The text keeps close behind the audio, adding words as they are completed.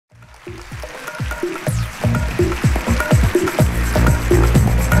Good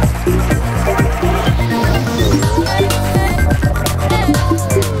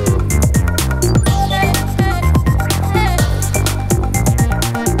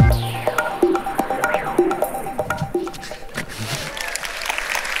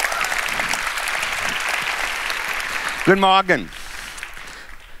morning.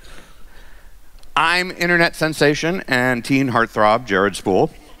 I'm internet sensation and teen heartthrob Jared Spool.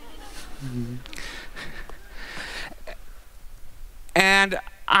 And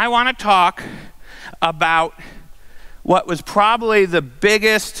I want to talk about what was probably the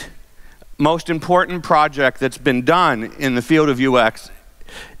biggest, most important project that's been done in the field of UX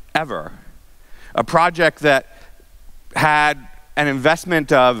ever. A project that had an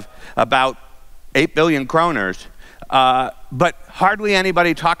investment of about 8 billion kroners. But hardly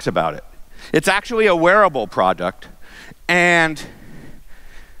anybody talks about it. It's actually a wearable product, and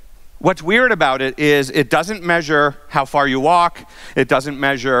what's weird about it is it doesn't measure how far you walk, it doesn't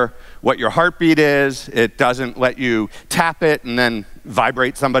measure what your heartbeat is, it doesn't let you tap it and then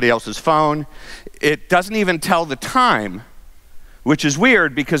vibrate somebody else's phone. It doesn't even tell the time, which is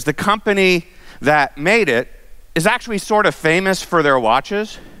weird because the company that made it is actually sort of famous for their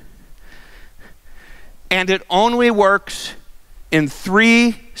watches. And it only works in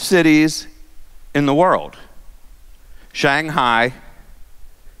 3 cities in the world: Shanghai,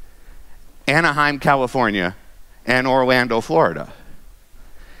 Anaheim, California, and Orlando, Florida.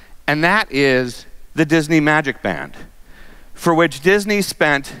 And that is the Disney Magic Band, for which Disney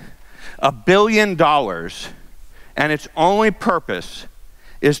spent $1 billion, and its only purpose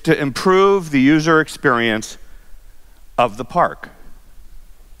is to improve the user experience of the park.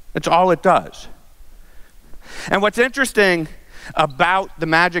 That's all it does. And what's interesting about the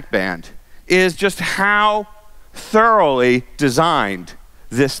Magic Band is just how thoroughly designed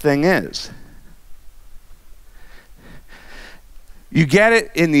this thing is. You get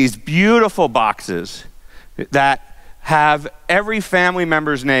it in these beautiful boxes that have every family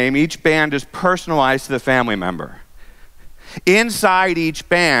member's name. Each band is personalized to the family member. Inside each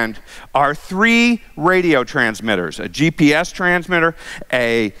band are 3 radio transmitters: a GPS transmitter,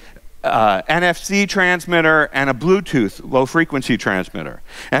 a NFC transmitter, and a Bluetooth low-frequency transmitter.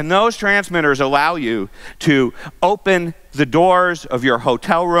 And those transmitters allow you to open the doors of your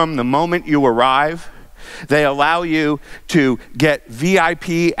hotel room the moment you arrive. They allow you to get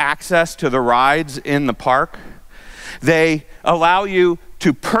VIP access to the rides in the park. They allow you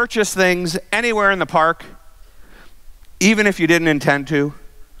to purchase things anywhere in the park, even if you didn't intend to.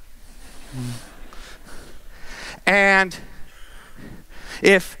 And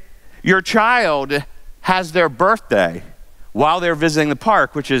if your child has their birthday while they're visiting the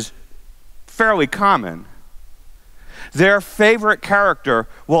park, which is fairly common, their favorite character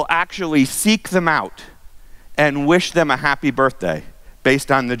will actually seek them out and wish them a happy birthday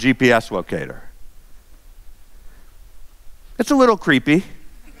based on the GPS locator. It's a little creepy,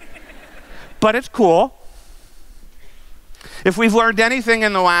 but it's cool. If we've learned anything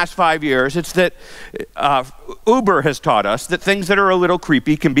in the last 5 years, it's that Uber has taught us that things that are a little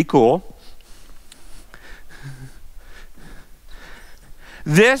creepy can be cool.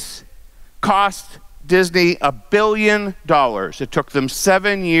 This cost Disney $1 billion. It took them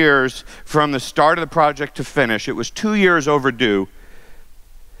 7 years from the start of the project to finish. It was 2 years overdue.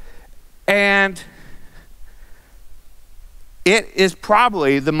 And it is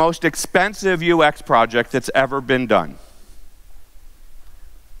probably the most expensive UX project that's ever been done.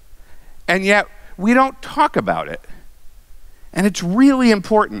 And yet, we don't talk about it. And it's really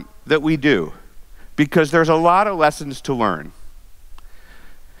important that we do, because there's a lot of lessons to learn.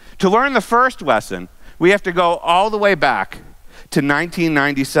 To learn the first lesson, we have to go all the way back to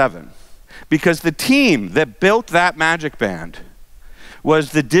 1997, because the team that built that Magic Band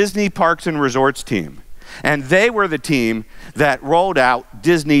was the Disney Parks and Resorts team. And they were the team that rolled out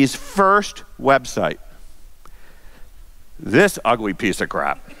Disney's first website. This ugly piece of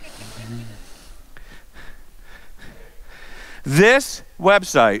crap. This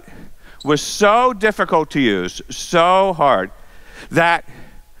website was so difficult to use, so hard, that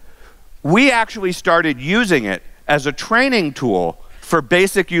we actually started using it as a training tool for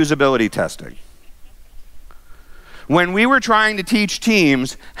basic usability testing. When we were trying to teach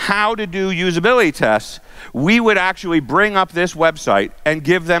teams how to do usability tests, we would actually bring up this website and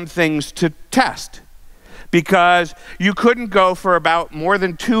give them things to test, because you couldn't go for about more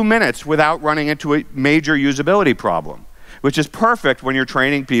than 2 minutes without running into a major usability problem, which is perfect when you're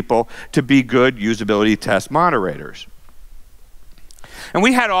training people to be good usability test moderators. And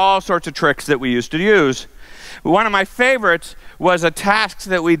we had all sorts of tricks that we used to use. One of my favorites was a task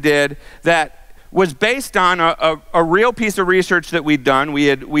that we did that was based on a real piece of research that we'd done. We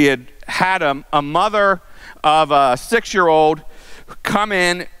had a mother of a 6-year-old come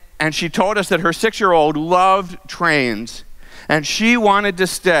in, and she told us that her 6-year-old loved trains, and she wanted to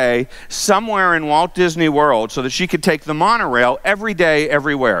stay somewhere in Walt Disney World so that she could take the monorail every day,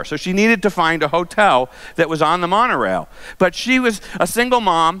 everywhere. So she needed to find a hotel that was on the monorail. But she was a single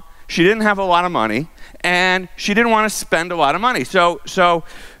mom, she didn't have a lot of money, and she didn't want to spend a lot of money. So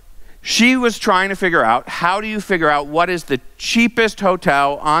she was trying to figure out, how do you figure out what is the cheapest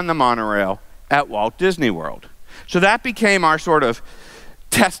hotel on the monorail at Walt Disney World? So that became our sort of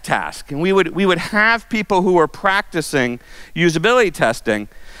test task. And we would have people who were practicing usability testing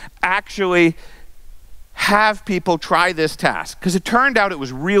actually have people try this task, because it turned out it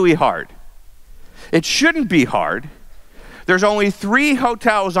was really hard. It shouldn't be hard. There's only 3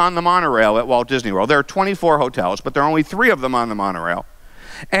 hotels on the monorail at Walt Disney World. There are 24 hotels, but there are only 3 of them on the monorail.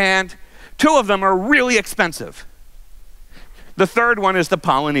 And 2 of them are really expensive. The 3rd one is the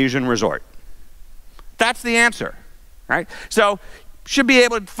Polynesian Resort. That's the answer, right? So should be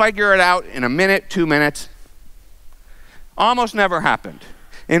able to figure it out in a minute, 2 minutes. Almost never happened.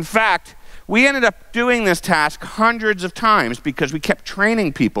 In fact, we ended up doing this task hundreds of times because we kept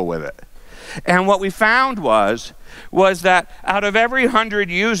training people with it. And what we found was that out of every 100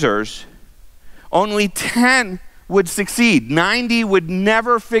 users, only 10 would succeed. 90 would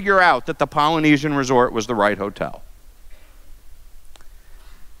never figure out that the Polynesian Resort was the right hotel.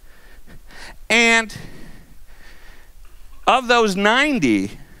 And of those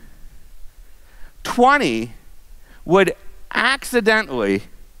 90, 20 would accidentally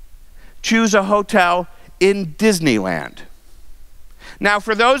choose a hotel in Disneyland. Now,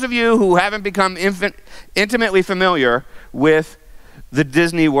 for those of you who haven't become intimately familiar with the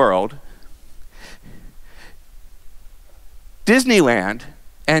Disney World, Disneyland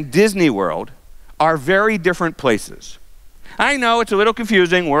and Disney World are very different places. I know it's a little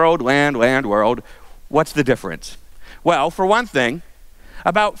confusing, world, land, world. What's the difference? Well, for one thing,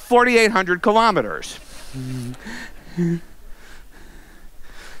 about 4,800 kilometers.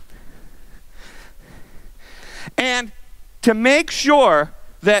 And to make sure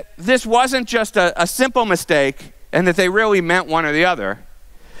that this wasn't just a simple mistake and that they really meant one or the other,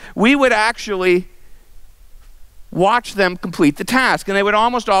 we would actually watch them complete the task. And they would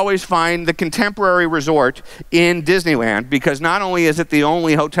almost always find the Contemporary Resort in Disneyland, because not only is it the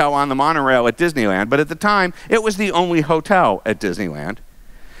only hotel on the monorail at Disneyland, but at the time, it was the only hotel at Disneyland.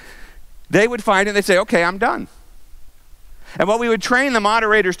 They would find it and they'd say, okay, I'm done. And what we would train the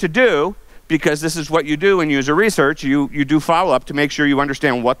moderators to do, because this is what you do in user research, you do follow-up to make sure you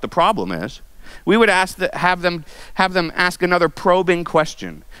understand what the problem is. We would have them ask another probing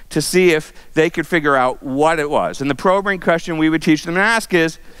question to see if they could figure out what it was. And the probing question we would teach them to ask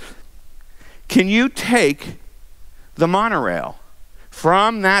is, can you take the monorail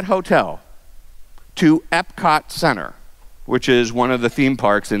from that hotel to Epcot Center, which is one of the theme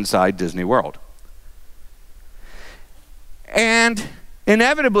parks inside Disney World? And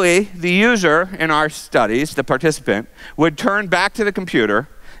inevitably, the user in our studies, the participant, would turn back to the computer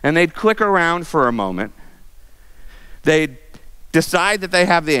and they'd click around for a moment. They'd decide that they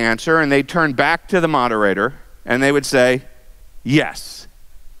have the answer, and they'd turn back to the moderator and they would say, yes,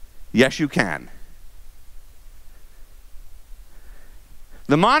 yes you can.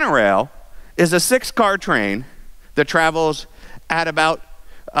 The monorail is a 6-car train that travels at about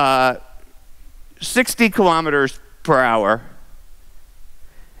 60 kilometers per hour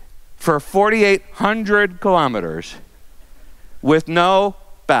for 4,800 kilometers with no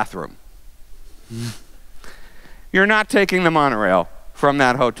bathroom. You're not taking the monorail from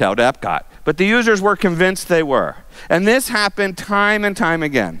that hotel to Epcot. But the users were convinced they were. And this happened time and time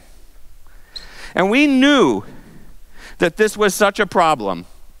again. And we knew that this was such a problem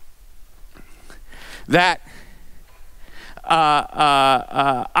that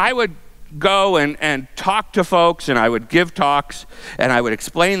I would go and talk to folks, and I would give talks, and I would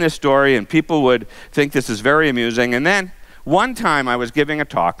explain this story, and people would think this is very amusing. And then one time I was giving a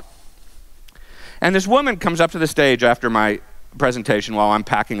talk, and this woman comes up to the stage after my presentation while I'm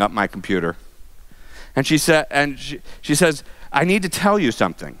packing up my computer. And she says, I need to tell you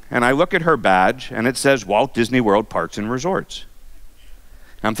something. And I look at her badge, and it says Walt Disney World Parks and Resorts.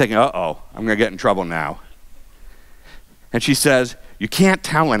 And I'm thinking, uh-oh, I'm going to get in trouble now. And she says, you can't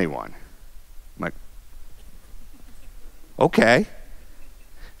tell anyone. I'm like, okay.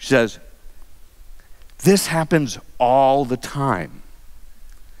 She says, this happens all the time.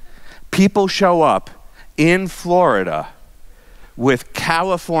 People show up in Florida with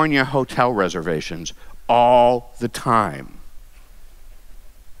California hotel reservations all the time.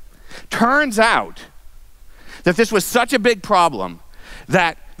 turns out that this was such a big problem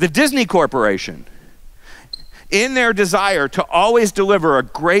that the Disney Corporation, in their desire to always deliver a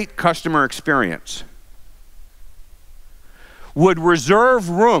great customer experience, would reserve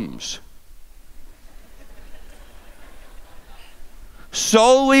rooms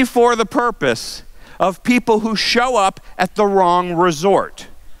solely for the purpose of people who show up at the wrong resort.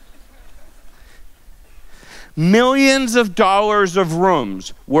 Millions of dollars of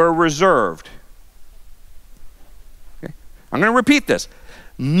rooms were reserved. Okay? I'm going to repeat this.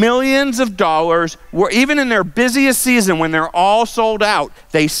 Millions of dollars were, even in their busiest season when they're all sold out,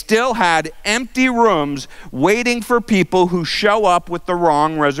 they still had empty rooms waiting for people who show up with the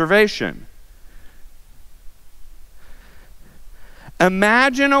wrong reservation.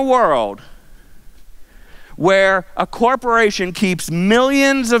 Imagine a world where a corporation keeps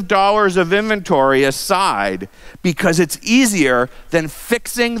millions of dollars of inventory aside because it's easier than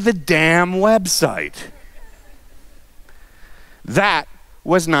fixing the damn website. That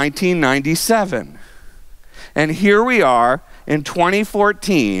was 1997. And here we are in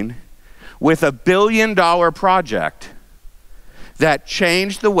 2014 with a $1 billion project that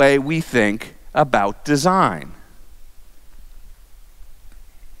changed the way we think about design.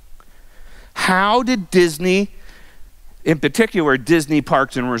 How did Disney, in particular Disney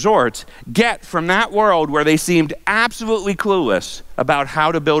Parks and Resorts, get from that world where they seemed absolutely clueless about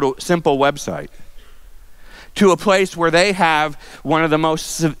how to build a simple website to a place where they have one of the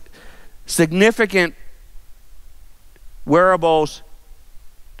most significant wearables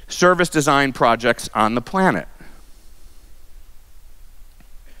service design projects on the planet?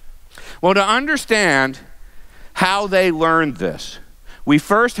 Well, to understand how they learned this, we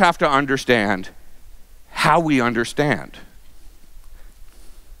first have to understand how we understand.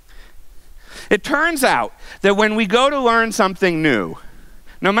 It turns out that when we go to learn something new,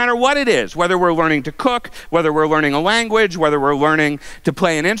 no matter what it is, whether we're learning to cook, whether we're learning a language, whether we're learning to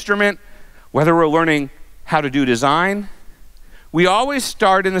play an instrument, whether we're learning how to do design, we always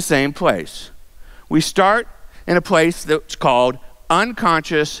start in the same place. We start in a place that's called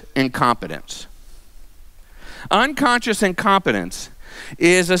unconscious incompetence. Unconscious incompetence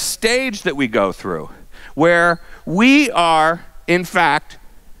is a stage that we go through where we are, in fact,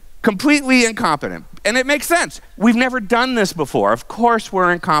 completely incompetent. And it makes sense. We've never done this before. Of course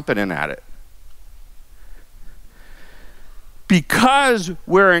we're incompetent at it. Because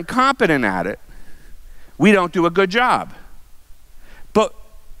we're incompetent at it, we don't do a good job. But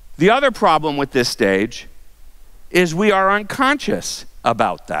the other problem with this stage is we are unconscious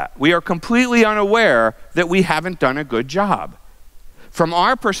about that. We are completely unaware that we haven't done a good job. From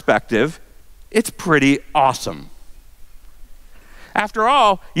our perspective, it's pretty awesome. After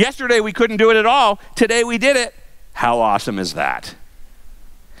all, yesterday we couldn't do it at all. Today we did it. How awesome is that?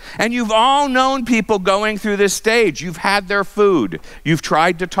 And you've all known people going through this stage. You've had their food. You've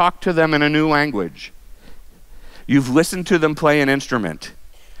tried to talk to them in a new language. You've listened to them play an instrument.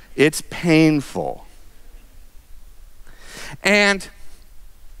 It's painful. And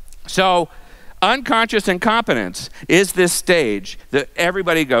so unconscious incompetence is this stage that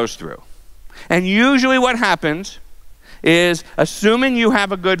everybody goes through. And usually what happens is, assuming you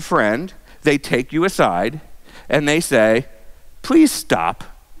have a good friend, they take you aside and they say, please stop.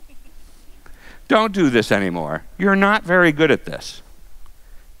 Don't do this anymore. You're not very good at this.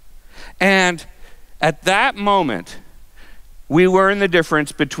 And at that moment, we learn the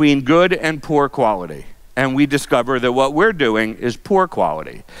difference between good and poor quality. And we discover that what we're doing is poor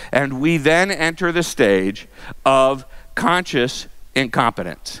quality. And we then enter the stage of conscious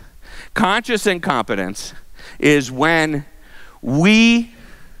incompetence. Conscious incompetence is when we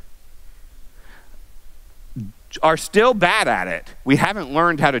are still bad at it. We haven't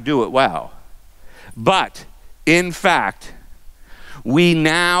learned how to do it well. But, in fact, we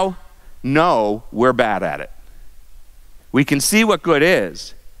now know we're bad at it. We can see what good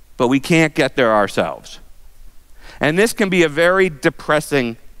is, but we can't get there ourselves. And this can be a very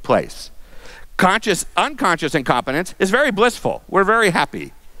depressing place. Unconscious incompetence is very blissful. We're very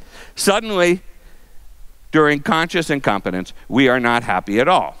happy. Suddenly, during conscious incompetence, we are not happy at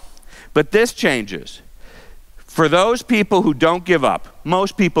all. But this changes. For those people who don't give up,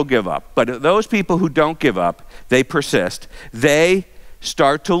 most people give up, but those people who don't give up, they persist. They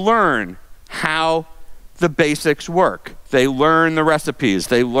start to learn how the basics work. They learn the recipes,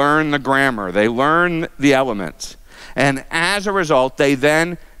 they learn the grammar, they learn the elements. And as a result, they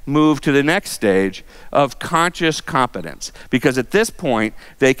then move to the next stage of conscious competence. Because at this point,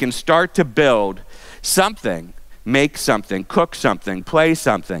 they can start to build something, make something, cook something, play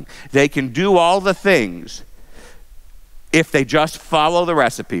something. They can do all the things if they just follow the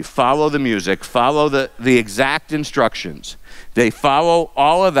recipe, follow the music, follow the exact instructions, they follow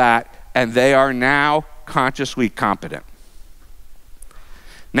all of that, and they are now consciously competent.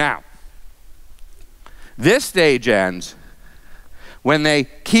 Now, this stage ends when they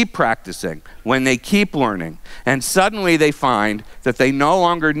keep practicing, when they keep learning, and suddenly they find that they no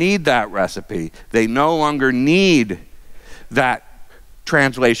longer need that recipe. They no longer need that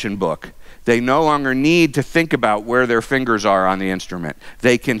translation book. They no longer need to think about where their fingers are on the instrument.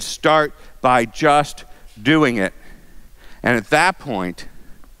 They can start by just doing it. And at that point,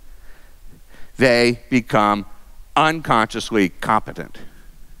 they become unconsciously competent.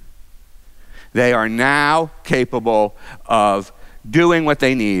 They are now capable of doing what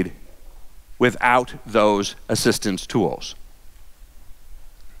they need without those assistance tools.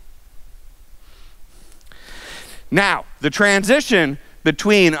 Now, the transition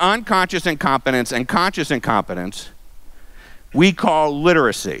between unconscious incompetence and conscious incompetence we call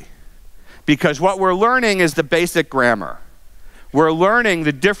literacy, because what we're learning is the basic grammar. We're learning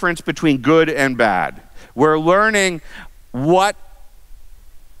the difference between good and bad. We're learning what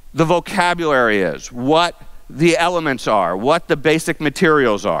the vocabulary is, what the elements are, what the basic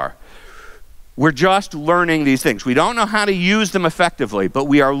materials are. We're just learning these things. We don't know how to use them effectively, but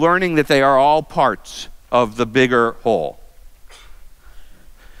we are learning that they are all parts of the bigger whole.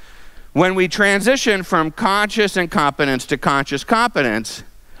 When we transition from conscious incompetence to conscious competence,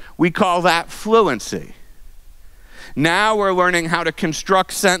 we call that fluency. Now we're learning how to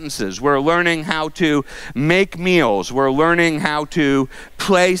construct sentences. We're learning how to make meals. We're learning how to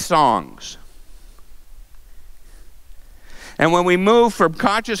play songs. And when we move from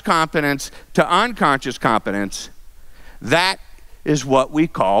conscious competence to unconscious competence, that is what we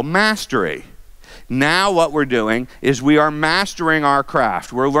call mastery. Now what we're doing is we are mastering our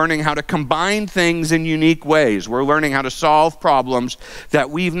craft. We're learning how to combine things in unique ways. We're learning how to solve problems that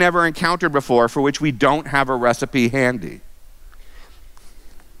we've never encountered before, for which we don't have a recipe handy.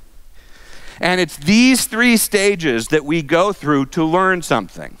 And it's these three stages that we go through to learn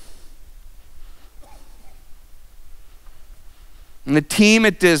something. And the team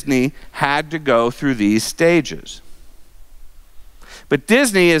at Disney had to go through these stages. But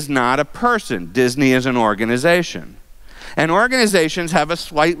Disney is not a person. Disney is an organization. And organizations have a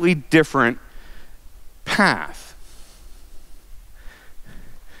slightly different path.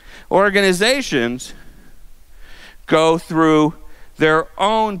 Organizations go through their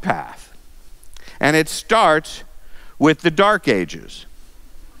own path. And it starts with the Dark Ages.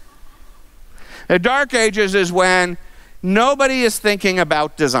 The Dark Ages is when nobody is thinking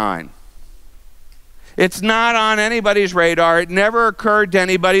about design. It's not on anybody's radar. It never occurred to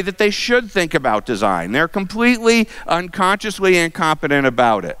anybody that they should think about design. They're completely unconsciously incompetent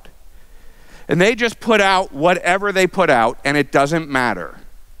about it. And they just put out whatever they put out, and it doesn't matter.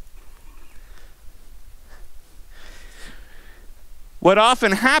 What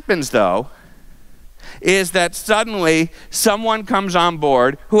often happens, though, is that suddenly someone comes on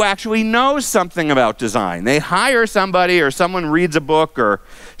board who actually knows something about design. They hire somebody, or someone reads a book or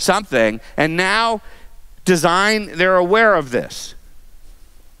something, and now design, they're aware of this.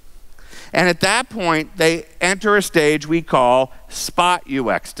 And at that point, they enter a stage we call spot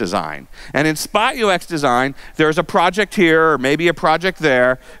UX design. And in spot UX design, there's a project here, or maybe a project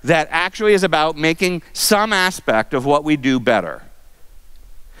there, that actually is about making some aspect of what we do better.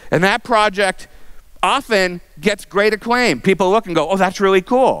 And that project often gets great acclaim. People look and go, oh, that's really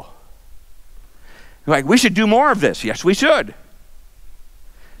cool. Like, we should do more of this. Yes, we should.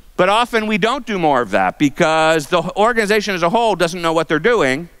 But often we don't do more of that because the organization as a whole doesn't know what they're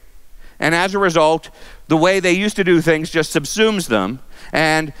doing. And as a result, the way they used to do things just subsumes them.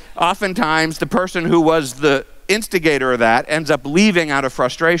 And oftentimes the person who was the instigator of that ends up leaving out of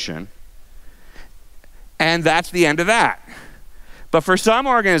frustration. And that's the end of that. But for some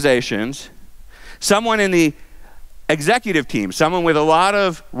organizations, someone in the executive team, someone with a lot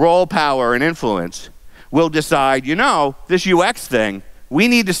of role power and influence, will decide, you know, this UX thing, we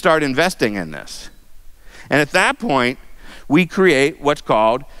need to start investing in this. And at that point, we create what's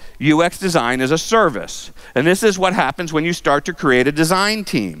called UX design as a service. And this is what happens when you start to create a design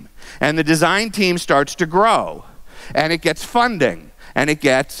team. And the design team starts to grow. And it gets funding. And it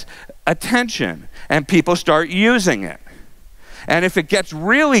gets attention. And people start using it. And if it gets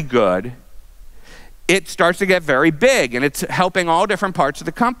really good, it starts to get very big. And it's helping all different parts of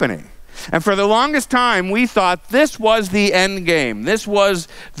the company. And for the longest time, we thought this was the end game. This was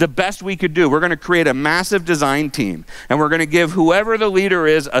the best we could do. We're going to create a massive design team, and we're going to give whoever the leader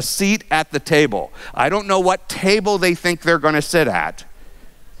is a seat at the table. I don't know what table they think they're going to sit at,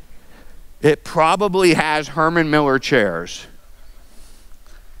 It probably has Herman Miller chairs.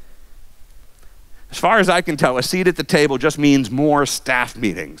 As far as I can tell, a seat at the table just means more staff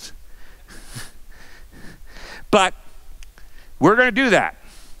meetings. But we're going to do that.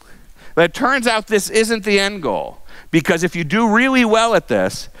 But it turns out this isn't the end goal. Because if you do really well at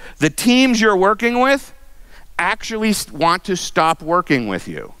this, the teams you're working with actually want to stop working with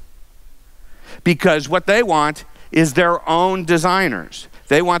you. Because what they want is their own designers.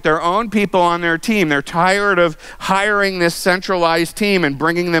 They want their own people on their team. They're tired of hiring this centralized team and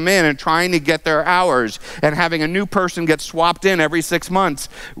bringing them in and trying to get their hours and having a new person get swapped in every 6 months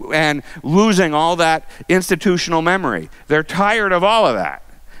and losing all that institutional memory. They're tired of all of that.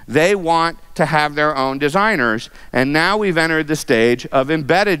 They want to have their own designers. And now we've entered the stage of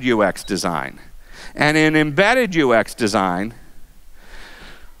embedded UX design. And in embedded UX design,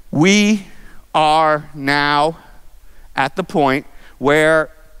 we are now at the point where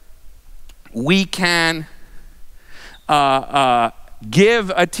we can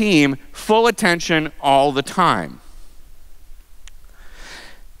give a team full attention all the time.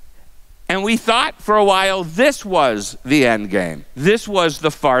 And we thought for a while this was the end game. This was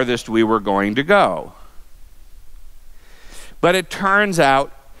the farthest we were going to go. But it turns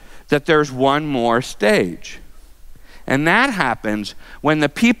out that there's one more stage. And that happens when the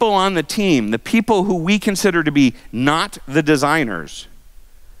people on the team, the people who we consider to be not the designers,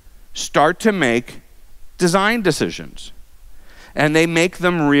 start to make design decisions. And they make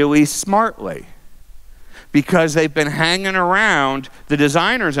them really smartly because they've been hanging around the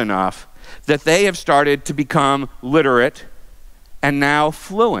designers enough that they have started to become literate and now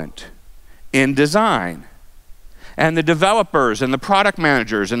fluent in design. And the developers and the product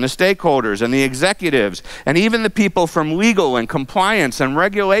managers and the stakeholders and the executives and even the people from legal and compliance and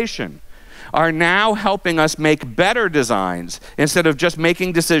regulation are now helping us make better designs instead of just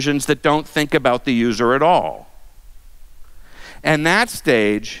making decisions that don't think about the user at all. And that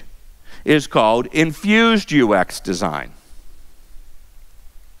stage is called infused UX design.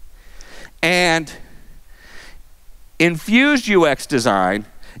 And infused UX design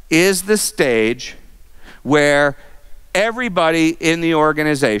is the stage where everybody in the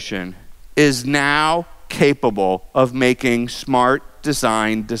organization is now capable of making smart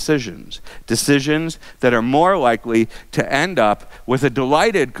design decisions. Decisions that are more likely to end up with a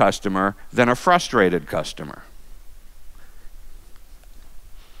delighted customer than a frustrated customer.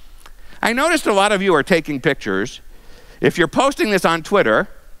 I noticed a lot of you are taking pictures. If you're posting this on Twitter,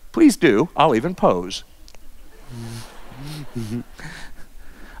 please do. I'll even pose.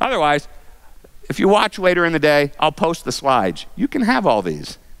 Otherwise, if you watch later in the day, I'll post the slides. You can have all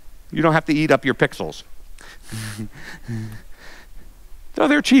these. You don't have to eat up your pixels. So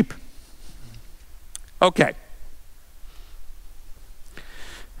they're cheap. Okay.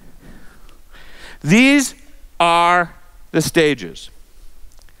 These are the stages.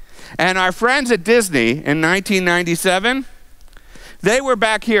 And our friends at Disney in 1997, they were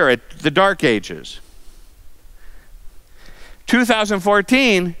back here at the Dark Ages.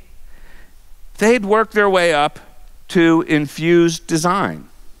 2014, they'd worked their way up to infused design.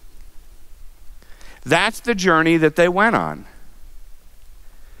 That's the journey that they went on.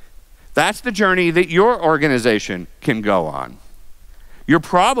 That's the journey that your organization can go on. You're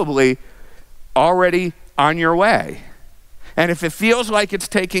probably already on your way. And if it feels like it's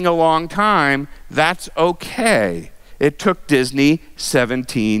taking a long time, that's okay. It took Disney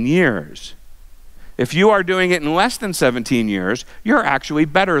 17 years. If you are doing it in less than 17 years, you're actually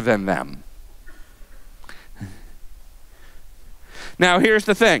better than them. Now, here's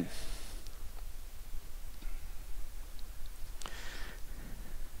the thing.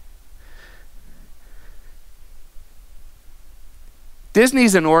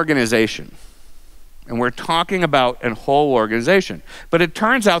 Disney's an organization, and we're talking about a whole organization. But it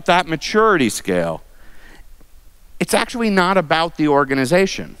turns out that maturity scale, it's actually not about the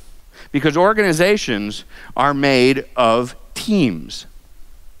organization, because organizations are made of teams.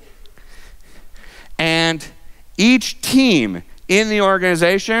 And each team in the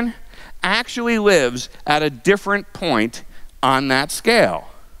organization actually lives at a different point on that scale.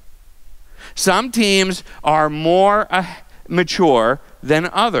 Some teams are more mature than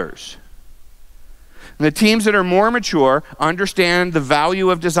others. And the teams that are more mature understand the value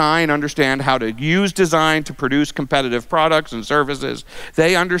of design, understand how to use design to produce competitive products and services.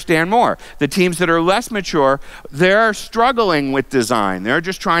 They understand more. The teams that are less mature, they're struggling with design. They're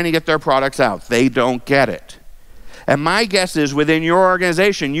just trying to get their products out. They don't get it. And my guess is within your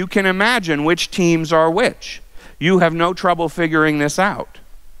organization, you can imagine which teams are which. You have no trouble figuring this out.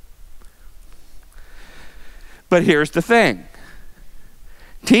 But here's the thing.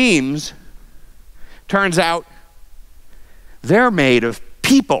 Teams Turns out they're made of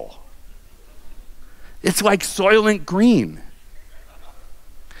people. It's like Soylent Green.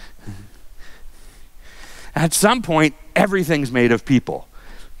 At some point, everything's made of people.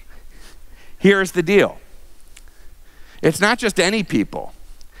 Here's the deal. It's not just any people.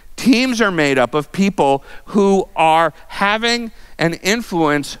 Teams are made up of people who are having an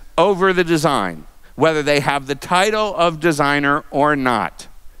influence over the design, whether they have the title of designer or not.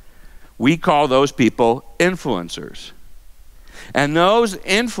 We call those people influencers. And those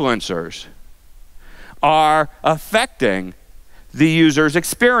influencers are affecting the user's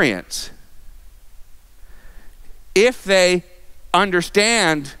experience. If they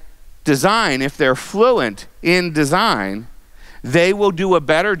understand design, if they're fluent in design, they will do a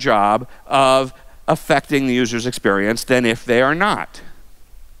better job of affecting the user's experience than if they are not.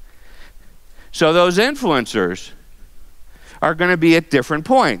 So those influencers are going to be at different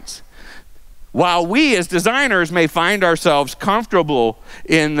points. While we as designers may find ourselves comfortable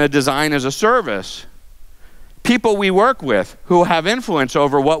in the design as a service, people we work with who have influence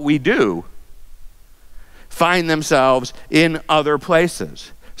over what we do find themselves in other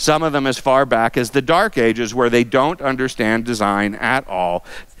places. Some of them as far back as the Dark Ages, where they don't understand design at all.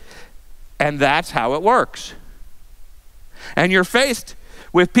 And that's how it works. And you're faced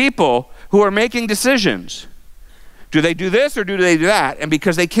with people who are making decisions. Do they do this or do they do that? And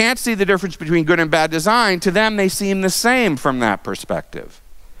because they can't see the difference between good and bad design, to them they seem the same from that perspective.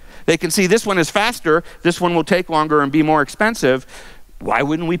 They can see this one is faster, this one will take longer and be more expensive. Why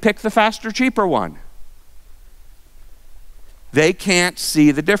wouldn't we pick the faster, cheaper one? They can't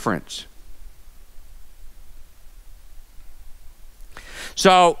see the difference.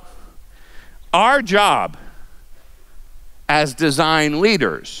 So, our job as design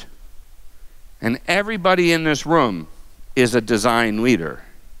leaders, and everybody in this room is a design leader,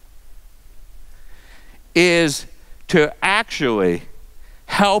 is to actually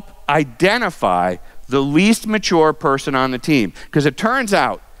help identify the least mature person on the team. Because it turns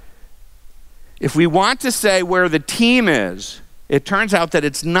out, if we want to say where the team is, it turns out that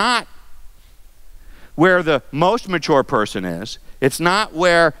it's not where the most mature person is. It's not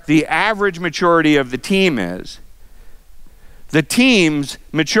where the average maturity of the team is. The team's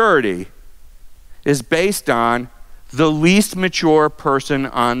maturity is based on the least mature person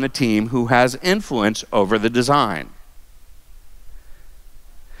on the team who has influence over the design.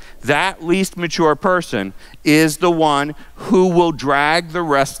 That least mature person is the one who will drag the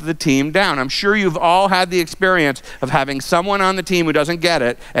rest of the team down. I'm sure you've all had the experience of having someone on the team who doesn't get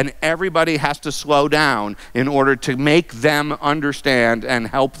it, and everybody has to slow down in order to make them understand and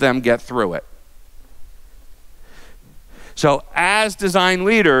help them get through it. So as design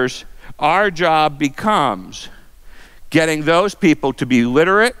leaders, our job becomes getting those people to be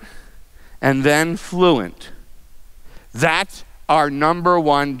literate and then fluent. That's our number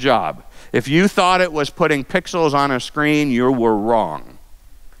one job. If you thought it was putting pixels on a screen, you were wrong.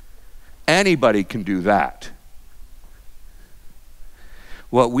 Anybody can do that.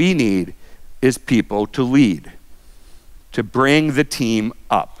 What we need is people to lead, to bring the team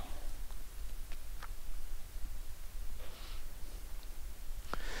up.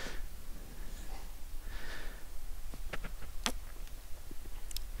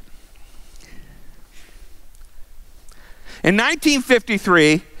 In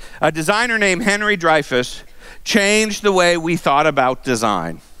 1953, a designer named Henry Dreyfuss changed the way we thought about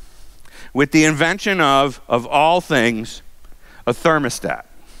design with the invention of all things, a thermostat.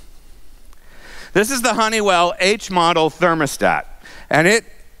 This is the Honeywell H-model thermostat, and it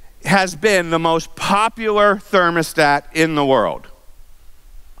has been the most popular thermostat in the world.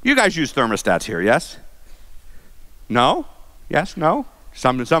 You guys use thermostats here, yes? No? Yes? No?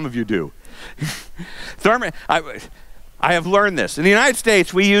 Some of you do. I have learned this. In the United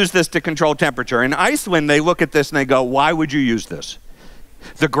States, we use this to control temperature. In Iceland, they look at this and they go, why would you use this?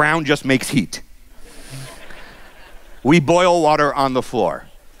 The ground just makes heat. We boil water on the floor.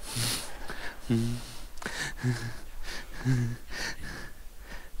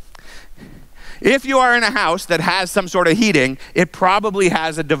 If you are in a house that has some sort of heating, it probably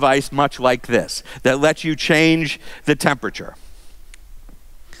has a device much like this that lets you change the temperature.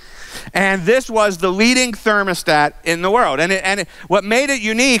 And this was the leading thermostat in the world. And what made it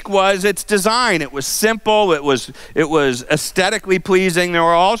unique was its design. It was simple. It was aesthetically pleasing. There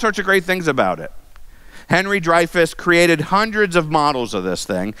were all sorts of great things about it. Henry Dreyfuss created hundreds of models of this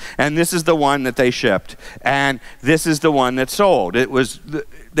thing, and this is the one that they shipped. And this is the one that sold.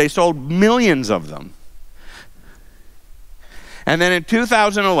 They sold millions of them. And then in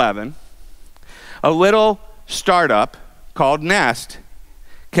 2011, a little startup called Nest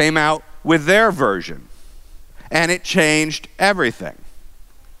came out with their version. And it changed everything.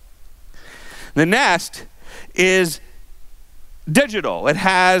 The Nest is digital. It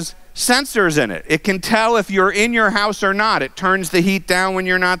has sensors in it. It can tell if you're in your house or not. It turns the heat down when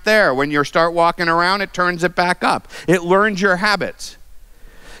you're not there. When you start walking around, it turns it back up. It learns your habits.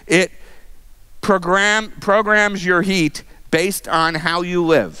 It programs your heat based on how you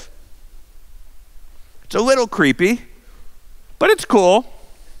live. It's a little creepy, but it's cool.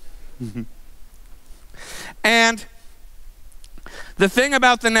 And the thing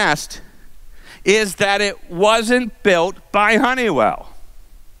about the Nest is that it wasn't built by Honeywell.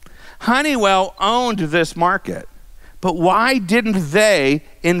 Honeywell owned this market, but why didn't they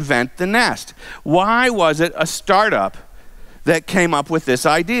invent the Nest? Why was it a startup that came up with this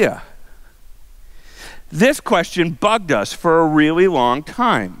idea? This question bugged us for a really long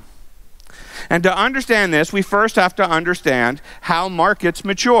time. And to understand this, we first have to understand how markets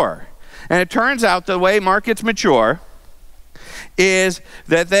mature. And it turns out the way markets mature is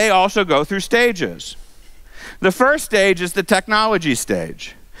that they also go through stages. The first stage is the technology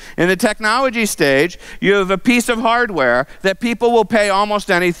stage. In the technology stage, you have a piece of hardware that people will pay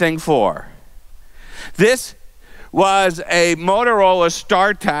almost anything for. This was a Motorola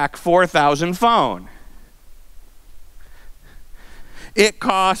StarTAC 4000 phone. It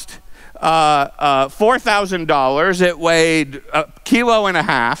cost $4,000. It weighed 1.5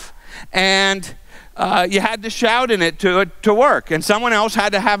 kilos, and you had to shout in it to work, and someone else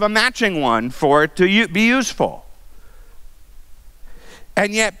had to have a matching one for it to be useful.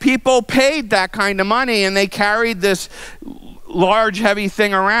 And yet people paid that kind of money, and they carried this large, heavy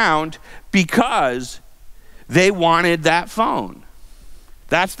thing around because they wanted that phone.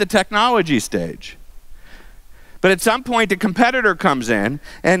 That's the technology stage. But at some point, a competitor comes in,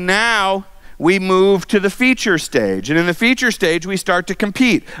 and now we move to the feature stage. And in the feature stage, we start to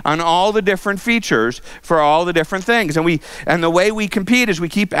compete on all the different features for all the different things. And the way we compete is we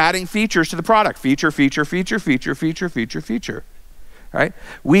keep adding features to the product. Feature, feature, feature, feature, feature, feature, feature. Right?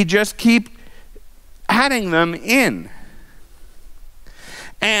 We just keep adding them in.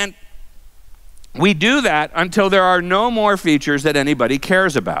 And we do that until there are no more features that anybody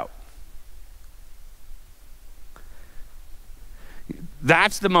cares about.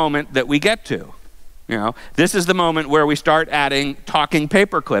 That's the moment that we get to. This is the moment where we start adding talking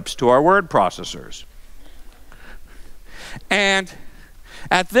paper clips to our word processors. And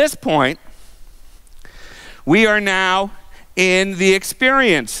at this point, we are now in the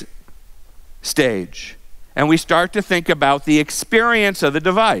experience stage. And we start to think about the experience of the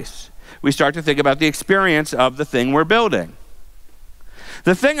device. We start to think about the experience of the thing we're building.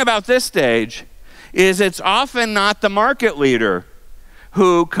 The thing about this stage is it's often not the market leader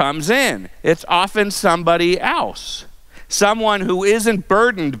who comes in. It's often somebody else. Someone who isn't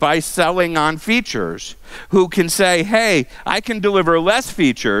burdened by selling on features, who can say, hey, I can deliver less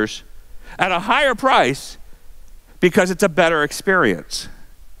features at a higher price because it's a better experience.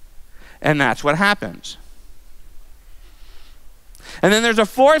 And that's what happens. And then there's a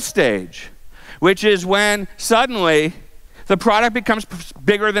fourth stage, which is when suddenly the product becomes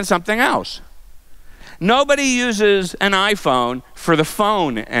bigger than something else. Nobody uses an iPhone for the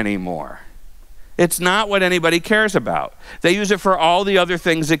phone anymore. It's not what anybody cares about. They use it for all the other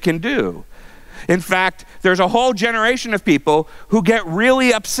things it can do. In fact, there's a whole generation of people who get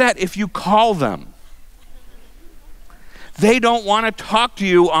really upset if you call them. They don't want to talk to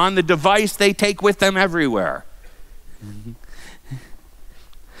you on the device they take with them everywhere.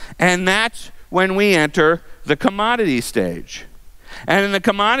 And that's when we enter the commodity stage. And in the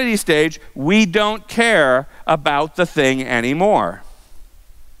commodity stage, we don't care about the thing anymore.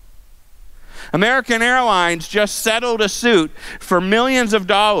 American Airlines just settled a suit for millions of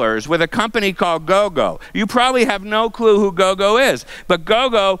dollars with a company called GoGo. You probably have no clue who GoGo is, but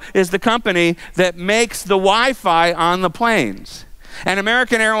GoGo is the company that makes the Wi-Fi on the planes. And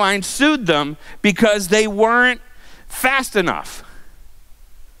American Airlines sued them because they weren't fast enough.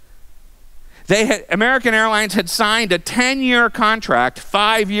 American Airlines had signed a 10-year contract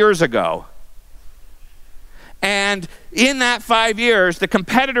 5 years ago. And in that 5 years, the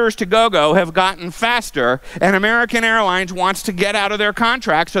competitors to GoGo have gotten faster, and American Airlines wants to get out of their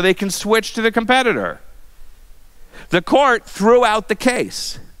contract so they can switch to the competitor. The court threw out the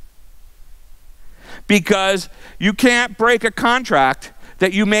case because you can't break a contract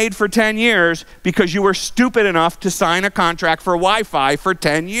that you made for 10 years because you were stupid enough to sign a contract for Wi-Fi for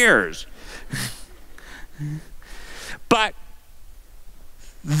 10 years. But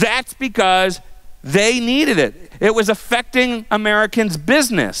that's because they needed it. It was affecting Americans'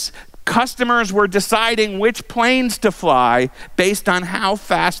 business. Customers were deciding which planes to fly based on how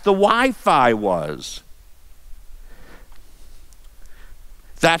fast the Wi-Fi was.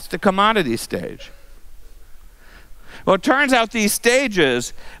 That's the commodity stage. Well, it turns out these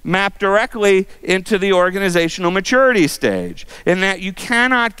stages map directly into the organizational maturity stage, in that you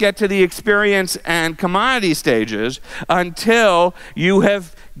cannot get to the experience and commodity stages until you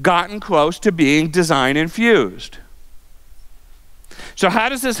have gotten close to being design infused. So how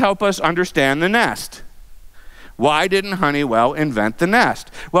does this help us understand the nest? Why didn't Honeywell invent the nest?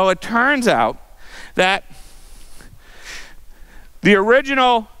 Well, it turns out that the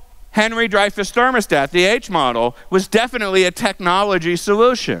original Henry Dreyfuss thermostat, the H model, was definitely a technology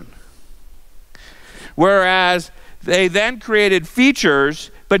solution. Whereas they then created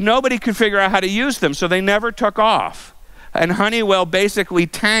features, but nobody could figure out how to use them, so they never took off. And Honeywell basically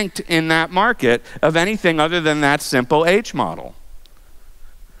tanked in that market of anything other than that simple H model.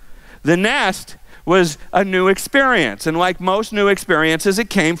 The Nest was a new experience, and like most new experiences, it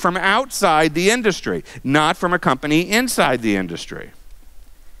came from outside the industry, not from a company inside the industry.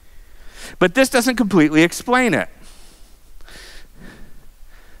 But this doesn't completely explain it.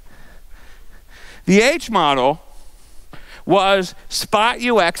 The H model was spot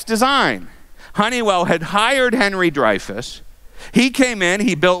UX design. Honeywell had hired Henry Dreyfuss. He came in,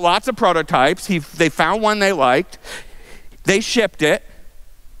 he built lots of prototypes, they found one they liked, they shipped it,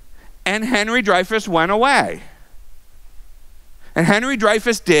 and Henry Dreyfuss went away. And Henry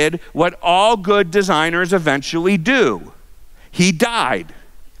Dreyfuss did what all good designers eventually do. He died.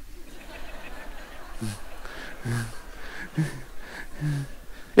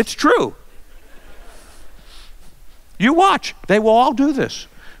 It's true. You watch, they will all do this.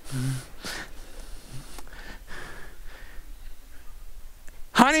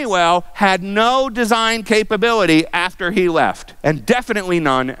 Honeywell had no design capability after he left, and definitely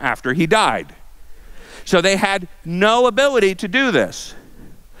none after he died. So they had no ability to do this.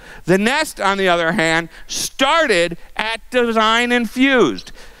 The Nest, on the other hand, started at design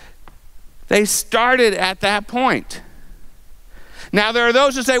infused. They started at that point. Now, there are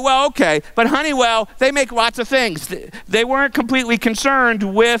those who say, well, okay, but Honeywell, they make lots of things. They weren't completely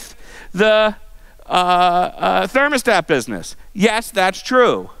concerned with the thermostat business. Yes, that's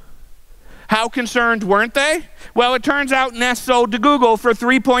true. How concerned weren't they? Well, it turns out Nest sold to Google for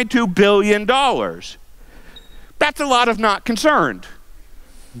 $3.2 billion. That's a lot of not concerned.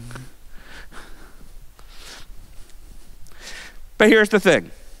 But here's the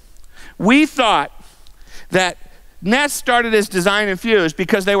thing. We thought that Nest started as design infused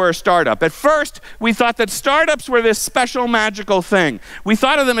because they were a startup. At first, we thought that startups were this special magical thing. We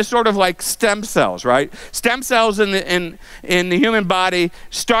thought of them as sort of like stem cells, right? Stem cells in the human body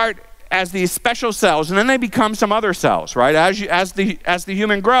start as these special cells, and then they become some other cells, right? As the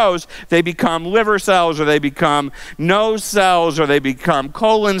human grows, they become liver cells, or they become nose cells, or they become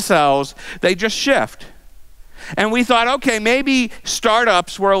colon cells. They just shift. And we thought, okay, maybe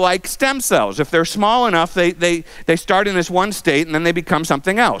startups were like stem cells. If they're small enough, they start in this one state and then they become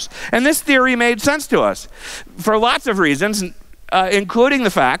something else. And this theory made sense to us for lots of reasons, including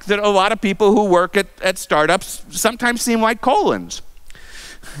the fact that a lot of people who work at startups sometimes seem like colons.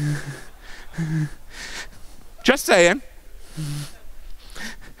 Just saying.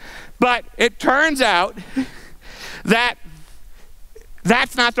 But it turns out that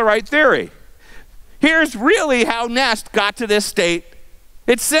that's not the right theory. Here's really how Nest got to this state.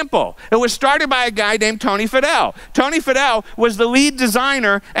 It's simple. It was started by a guy named Tony Fadell. Tony Fadell was the lead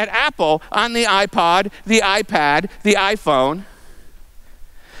designer at Apple on the iPod, the iPad, the iPhone.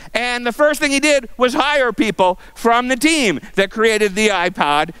 And the first thing he did was hire people from the team that created the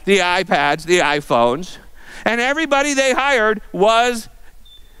iPod, the iPads, the iPhones. And everybody they hired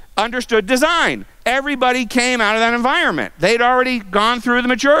understood design. Everybody came out of that environment. They'd already gone through the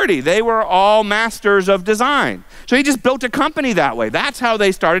maturity. They were all masters of design. So he just built a company that way. That's how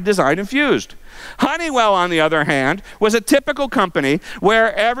they started Design Infused. Honeywell, on the other hand, was a typical company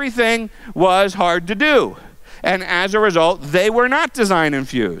where everything was hard to do. And as a result, they were not design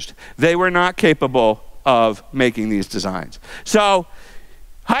infused. They were not capable of making these designs. So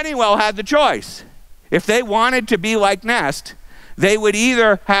Honeywell had the choice. If they wanted to be like Nest, they would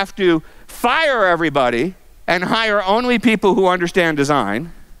either have to fire everybody and hire only people who understand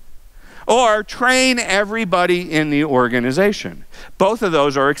design, or train everybody in the organization. Both of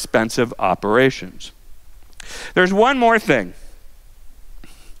those are expensive operations. There's one more thing,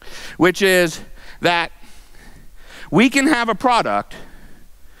 which is that we can have a product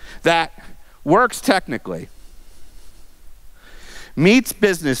that works technically, meets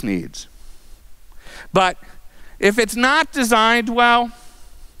business needs, but if it's not designed well,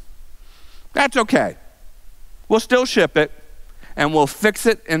 That's okay. We'll still ship it, and we'll fix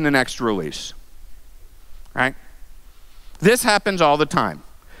it in the next release, right? This happens all the time,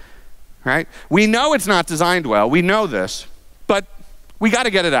 right? We know it's not designed well. We know this, but we got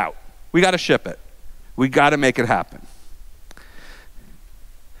to get it out. We got to ship it. We got to make it happen.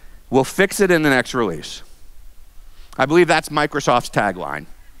 We'll fix it in the next release. I believe that's Microsoft's tagline.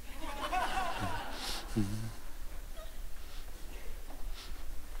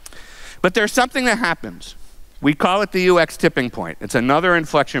 But there's something that happens. We call it the UX tipping point. It's another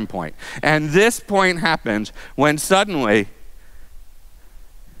inflection point. And this point happens when suddenly,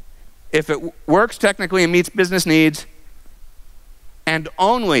 if it works technically and meets business needs, and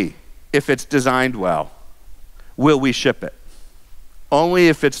only if it's designed well, will we ship it. Only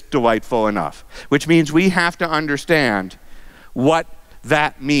if it's delightful enough. Which means we have to understand what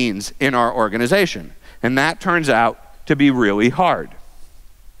that means in our organization. And that turns out to be really hard.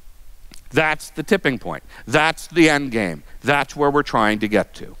 That's the tipping point. That's the end game. That's where we're trying to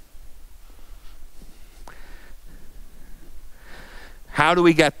get to. How do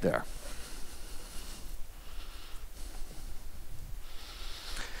we get there?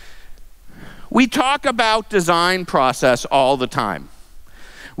 We talk about design process all the time.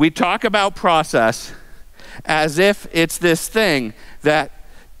 We talk about process as if it's this thing that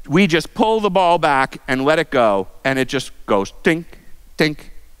we just pull the ball back and let it go, and it just goes tink, tink,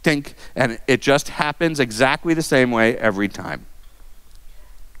 tink, and it just happens exactly the same way every time.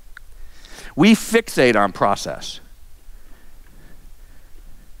 We fixate on process.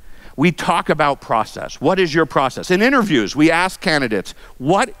 We talk about process. What is your process? In interviews, we ask candidates,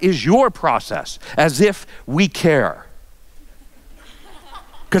 what is your process? As if we care.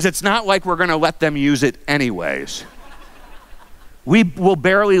 Because it's not like we're going to let them use it anyways. We will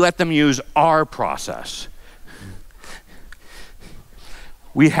barely let them use our process.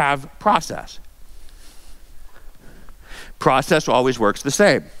 We have process. Process always works the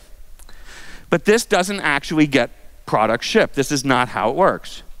same. But this doesn't actually get product shipped. This is not how it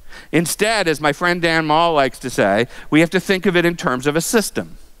works. Instead, as my friend Dan Mall likes to say, we have to think of it in terms of a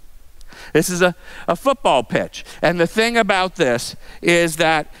system. This is a football pitch. And the thing about this is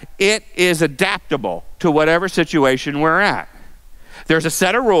that it is adaptable to whatever situation we're at. There's a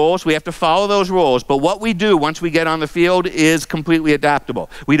set of rules. We have to follow those rules. But what we do once we get on the field is completely adaptable.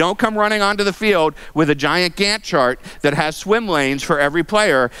 We don't come running onto the field with a giant Gantt chart that has swim lanes for every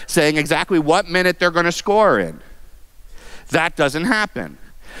player saying exactly what minute they're going to score in. That doesn't happen.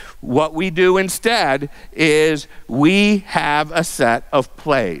 What we do instead is we have a set of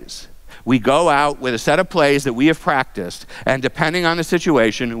plays. We go out with a set of plays that we have practiced, and depending on the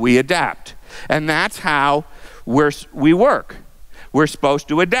situation, we adapt. And that's how we work. We're supposed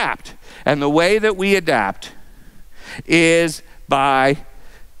to adapt. And the way that we adapt is by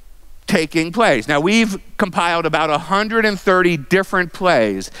taking plays. Now, we've compiled about 130 different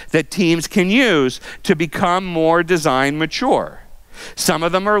plays that teams can use to become more design mature. Some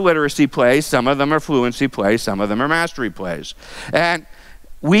of them are literacy plays, some of them are fluency plays, some of them are mastery plays. And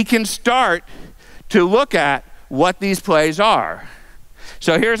we can start to look at what these plays are.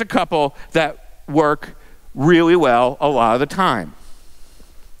 So here's a couple that work really well a lot of the time.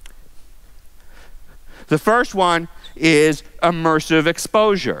 The first one is immersive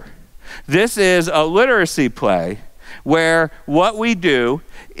exposure. This is a literacy play where what we do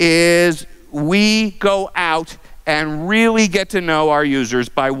is we go out and really get to know our users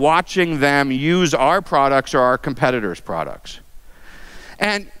by watching them use our products or our competitors' products.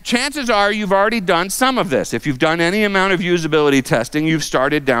 And chances are you've already done some of this. If you've done any amount of usability testing, you've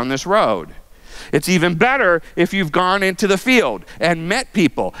started down this road. It's even better if you've gone into the field and met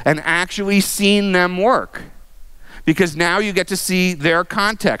people and actually seen them work. Because now you get to see their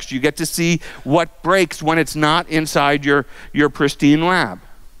context. You get to see what breaks when it's not inside your pristine lab.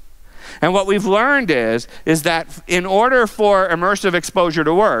 And what we've learned is that in order for immersive exposure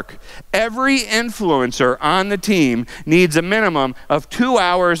to work, every influencer on the team needs a minimum of 2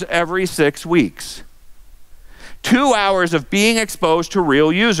 hours every 6 weeks. 2 hours of being exposed to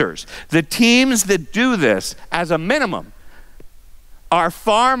real users. The teams that do this as a minimum are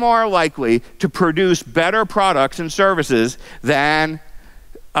far more likely to produce better products and services than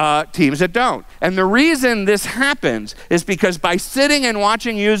teams that don't. And the reason this happens is because by sitting and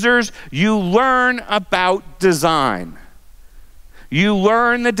watching users, you learn about design. You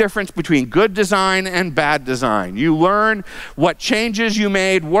learn the difference between good design and bad design. You learn what changes you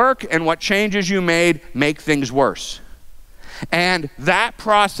made work and what changes you made make things worse. And that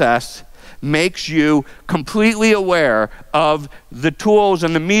process makes you completely aware of the tools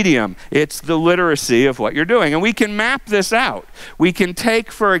and the medium. It's the literacy of what you're doing. And we can map this out. We can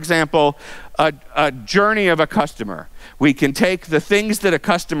take, for example, a journey of a customer. We can take the things that a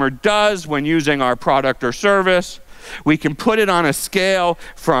customer does when using our product or service. We can put it on a scale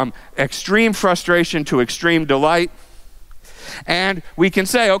from extreme frustration to extreme delight. And we can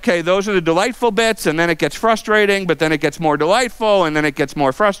say, okay, those are the delightful bits, and then it gets frustrating, but then it gets more delightful, and then it gets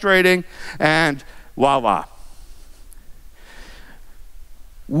more frustrating, and voila.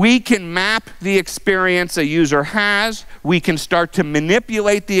 We can map the experience a user has. We can start to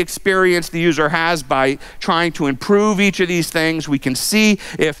manipulate the experience the user has by trying to improve each of these things. We can see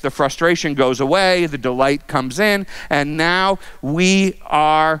if the frustration goes away, the delight comes in, and now we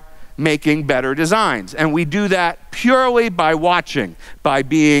are making better designs. And we do that purely by watching, by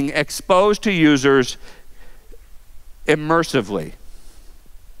being exposed to users immersively.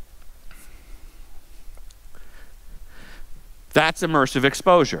 That's immersive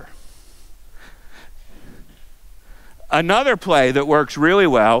exposure. Another play that works really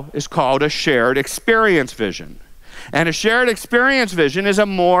well is called a shared experience vision. And a shared experience vision is a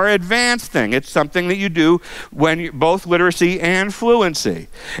more advanced thing. It's something that you do when both literacy and fluency.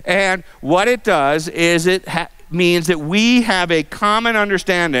 And what it does is it means that we have a common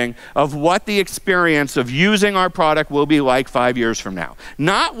understanding of what the experience of using our product will be like 5 years from now.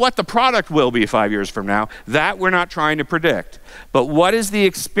 Not what the product will be 5 years from now. That we're not trying to predict. But what is the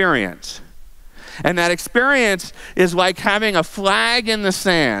experience? And that experience is like having a flag in the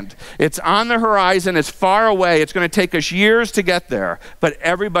sand. It's on the horizon, it's far away, it's going to take us years to get there, but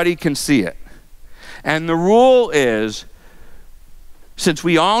everybody can see it. And the rule is, since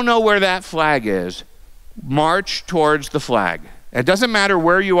we all know where that flag is, march towards the flag. It doesn't matter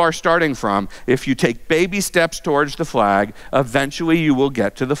where you are starting from. If you take baby steps towards the flag, eventually you will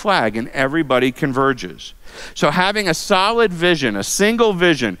get to the flag, and everybody converges. So having a solid vision, a single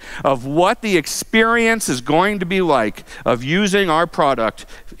vision of what the experience is going to be like of using our product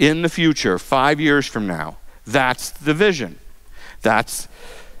in the future, 5 years from now, that's the vision. That's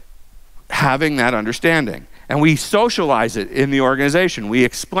having that understanding. And we socialize it in the organization. We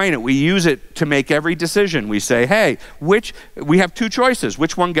explain it. We use it to make every decision. We say, hey, we have two choices.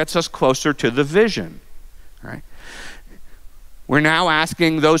 Which one gets us closer to the vision? Right? We're now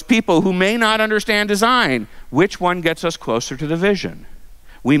asking those people who may not understand design, which one gets us closer to the vision?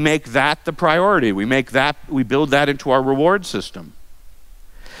 We make that the priority. We build that into our reward system.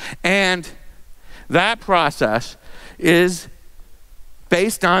 And that process is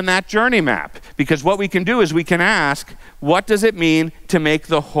based on that journey map. Because what we can do is we can ask, what does it mean to make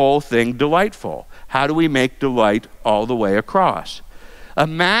the whole thing delightful? How do we make delight all the way across?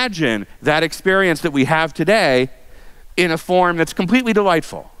 Imagine that experience that we have today in a form that's completely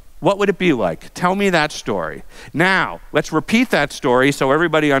delightful. What would it be like? Tell me that story. Now, let's repeat that story so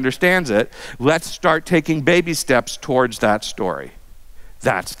everybody understands it. Let's start taking baby steps towards that story.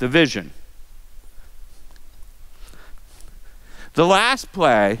 That's the vision. The last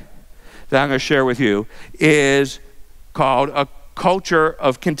play that I'm going to share with you is called a culture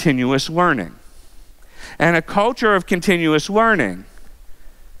of continuous learning. And a culture of continuous learning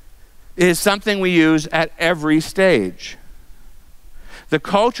is something we use at every stage. The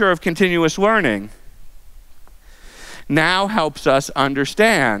culture of continuous learning now helps us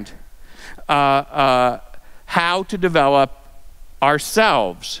understand how to develop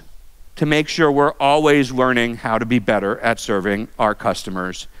ourselves to make sure we're always learning how to be better at serving our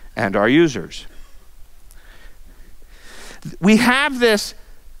customers and our users. We have this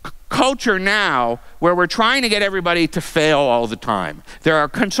culture now where we're trying to get everybody to fail all the time. There are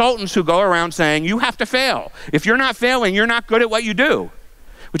consultants who go around saying, you have to fail. If you're not failing, you're not good at what you do.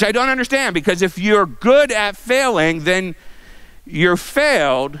 Which I don't understand, because if you're good at failing, then you're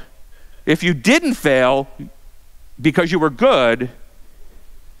failed. If you didn't fail because you were good,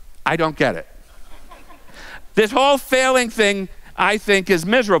 I don't get it. This whole failing thing, I think, is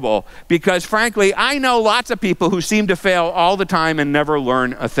miserable because, frankly, I know lots of people who seem to fail all the time and never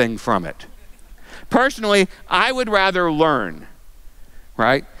learn a thing from it. Personally, I would rather learn,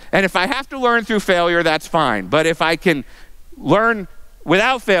 right? And if I have to learn through failure, that's fine. But if I can learn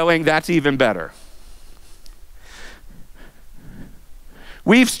without failing, that's even better.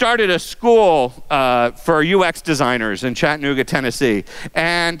 We've started a school for UX designers in Chattanooga, Tennessee.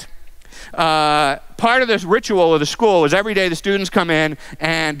 And part of this ritual of the school is every day the students come in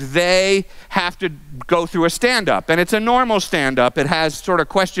and they have to go through a stand-up. And it's a normal stand-up. It has sort of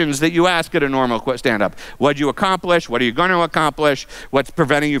questions that you ask at a normal stand-up. What did you accomplish? What are you going to accomplish? What's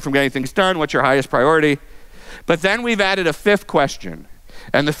preventing you from getting things done? What's your highest priority? But then we've added a fifth question.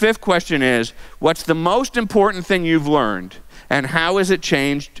 And the fifth question is, what's the most important thing you've learned, and how has it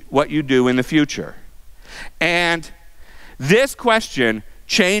changed what you do in the future? And this question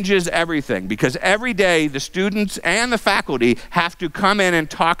changes everything, because every day the students and the faculty have to come in and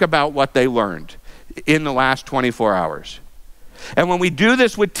talk about what they learned in the last 24 hours. And when we do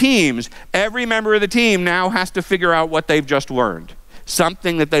this with teams, every member of the team now has to figure out what they've just learned,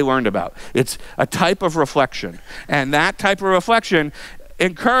 something that they learned about. It's a type of reflection. And that type of reflection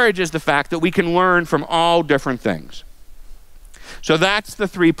encourages the fact that we can learn from all different things. So that's the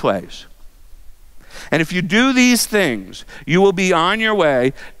 3 plays. And if you do these things, you will be on your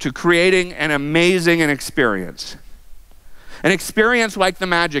way to creating an amazing experience. An experience like the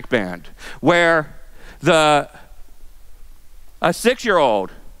Magic Band, where a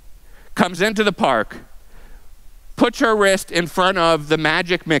 6-year-old comes into the park, puts her wrist in front of the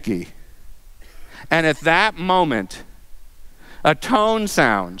Magic Mickey, and at that moment, a tone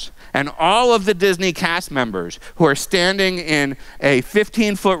sounds, and all of the Disney cast members who are standing in a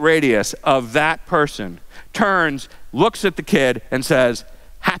 15-foot radius of that person turns, looks at the kid, and says,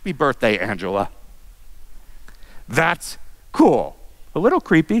 "Happy birthday, Angela." That's cool. A little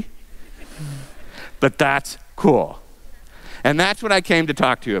creepy, but that's cool. And that's what I came to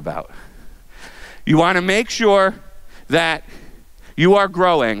talk to you about. You want to make sure that you are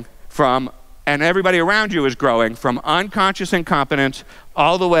growing from, and everybody around you is growing from, unconscious incompetence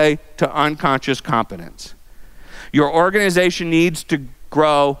all the way to unconscious competence. Your organization needs to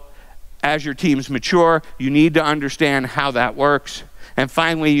grow as your teams mature. You need to understand how that works. And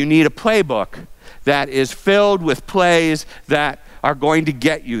finally, you need a playbook that is filled with plays that are going to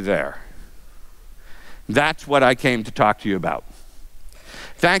get you there. That's what I came to talk to you about.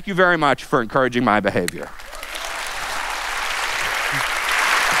 Thank you very much for encouraging my behavior.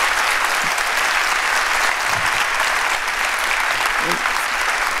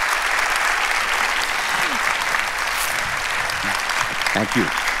 Thank you.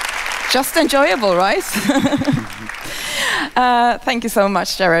 Just enjoyable, right? Thank you so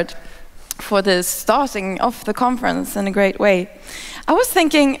much, Jared, for the starting off the conference in a great way. I was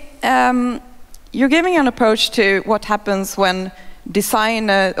thinking, you're giving an approach to what happens when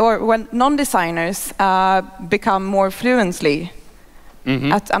when non-designers become more fluently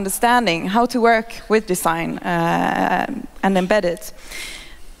at understanding how to work with design and embed it.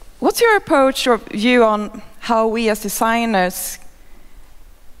 What's your approach or view on how we as designers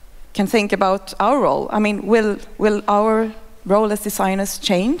can think about our role? I mean, will our role as designers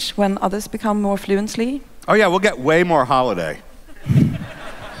change when others become more fluently? Oh yeah, we'll get way more holiday.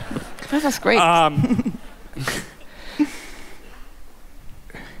 That's great.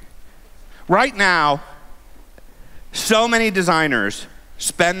 Right now, so many designers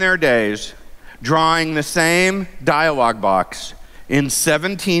spend their days drawing the same dialog box in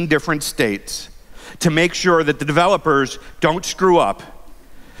 17 different states to make sure that the developers don't screw up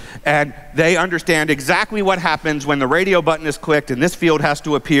and they understand exactly what happens when the radio button is clicked and this field has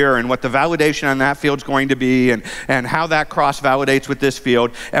to appear and what the validation on that field is going to be and how that cross-validates with this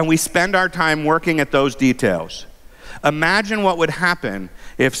field. And we spend our time working at those details. Imagine what would happen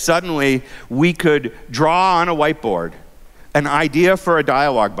if suddenly we could draw on a whiteboard an idea for a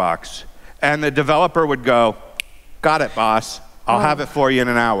dialog box and the developer would go, "Got it, boss. I'll have it for you in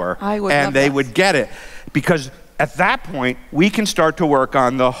an hour." And they would get it. Because at that point, we can start to work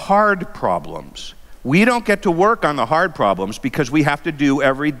on the hard problems. We don't get to work on the hard problems because we have to do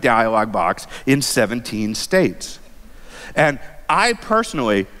every dialog box in 17 states. And I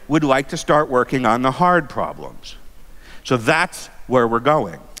personally would like to start working on the hard problems. So that's where we're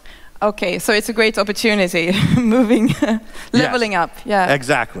going. Okay, so it's a great opportunity, moving, leveling up. Yeah,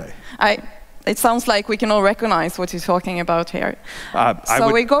 exactly. It sounds like we can all recognize what you're talking about here.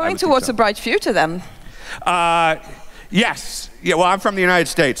 So we're going towards a bright future then. Yes. Yeah, well, I'm from the United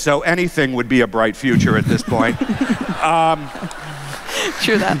States, so anything would be a bright future at this point.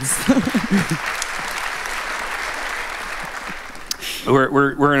 True that.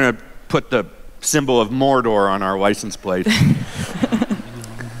 We're going to put the symbol of Mordor on our license plate.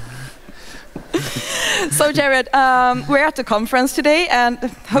 So, Jared, we're at the conference today, and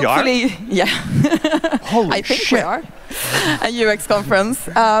hopefully, yeah, Holy I think shit. we are a UX conference.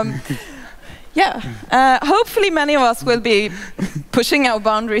 Hopefully many of us will be pushing our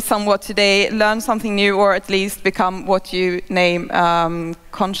boundaries somewhat today, learn something new, or at least become what you name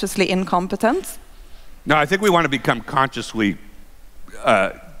consciously incompetent. No, I think we want to become consciously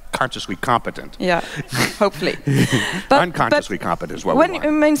consciously competent. Yeah, hopefully. Unconsciously competent is what we want. I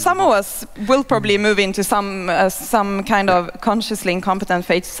mean, some of us will probably move into some kind of consciously incompetent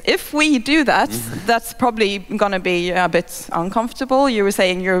phase. If we do that, that's probably going to be a bit uncomfortable. You were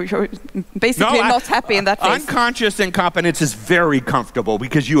saying you're basically not happy in that phase. Unconscious incompetence is very comfortable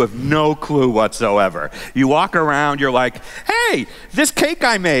because you have no clue whatsoever. You walk around, you're like, hey, this cake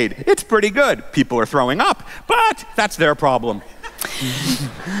I made, it's pretty good. People are throwing up, but that's their problem.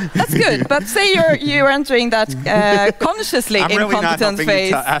 That's good, but say you're entering that consciously I'm really incompetent not phase.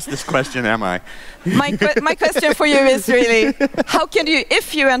 you to ask this question, am I? My question for you is really, how can you,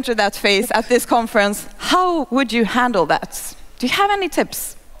 if you enter that phase at this conference, how would you handle that? Do you have any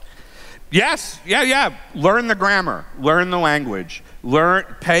tips? Yes, yeah. Learn the grammar, learn the language,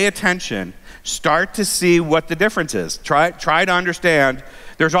 pay attention, start to see what the difference is. Try to understand.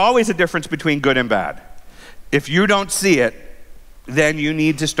 There's always a difference between good and bad. If you don't see it, then you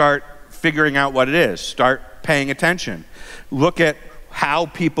need to start figuring out what it is. Start paying attention. Look at how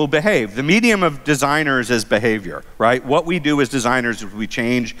people behave. The medium of designers is behavior, right? What we do as designers is we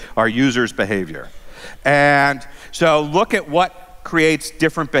change our users' behavior. And so look at what creates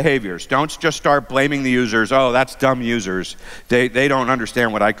different behaviors. Don't just start blaming the users. Oh, that's dumb users. They don't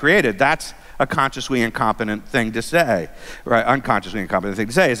understand what I created. That's a consciously incompetent thing to say, right? Unconsciously incompetent thing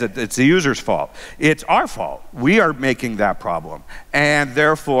to say is that it's the user's fault. It's our fault. We are making that problem. And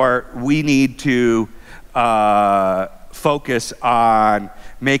therefore, we need to focus on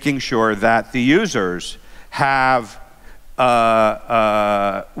making sure that the users have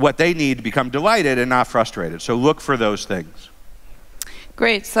what they need to become delighted and not frustrated. So look for those things.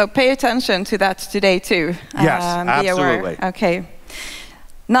 Great. So pay attention to that today too. Yes, absolutely. Okay.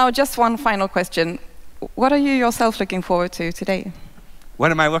 Now, just one final question. What are you yourself looking forward to today?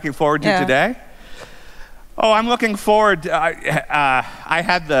 What am I looking forward to today? Oh, I'm looking forward. I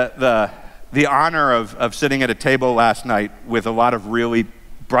had the honor of sitting at a table last night with a lot of really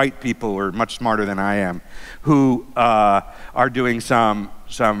bright people who are much smarter than I am, who are doing some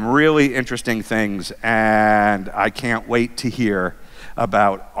really interesting things, and I can't wait to hear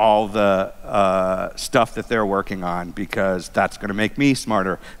about all the stuff that they're working on, because that's going to make me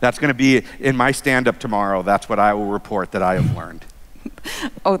smarter. That's going to be in my stand-up tomorrow. That's what I will report that I have learned.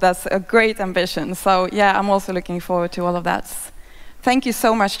 Oh, that's a great ambition. So yeah, I'm also looking forward to all of that. Thank you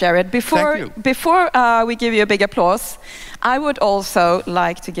so much, Jared. Before we give you a big applause, I would also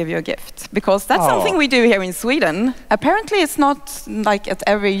like to give you a gift, because that's something we do here in Sweden. Apparently, it's not like at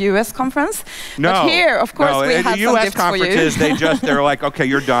every US conference. No, but here, of course, we have some US gifts for you. conferences, they're like, okay,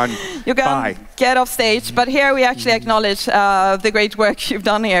 you're done. You can get off stage. But here we actually acknowledge the great work you've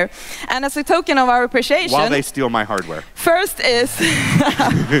done here. And as a token of our appreciation, while they steal my hardware. First is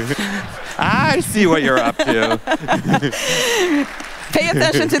I see what you're up to. Pay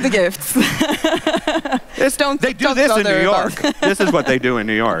attention to the gifts. They do this in New York. This is what they do in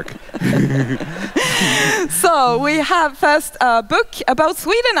New York. So we have first a book about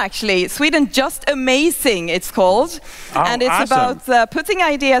Sweden, actually. Sweden Just Amazing, it's called. And it's awesome. about putting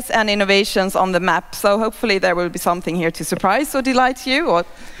ideas and innovations on the map. So hopefully there will be something here to surprise or delight you, or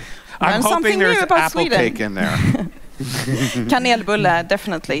learn something new about apple Sweden. cake in there. Kanelbulle,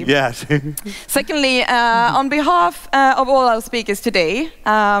 definitely. Yes. Secondly, on behalf of all our speakers today,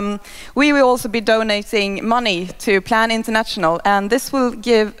 we will also be donating money to Plan International, and this will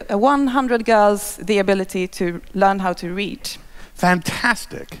give 100 girls the ability to learn how to read.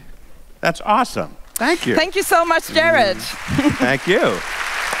 Fantastic. That's awesome. Thank you. Thank you so much, Jared. Thank you.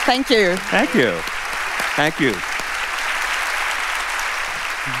 Thank you. Thank you. Thank you.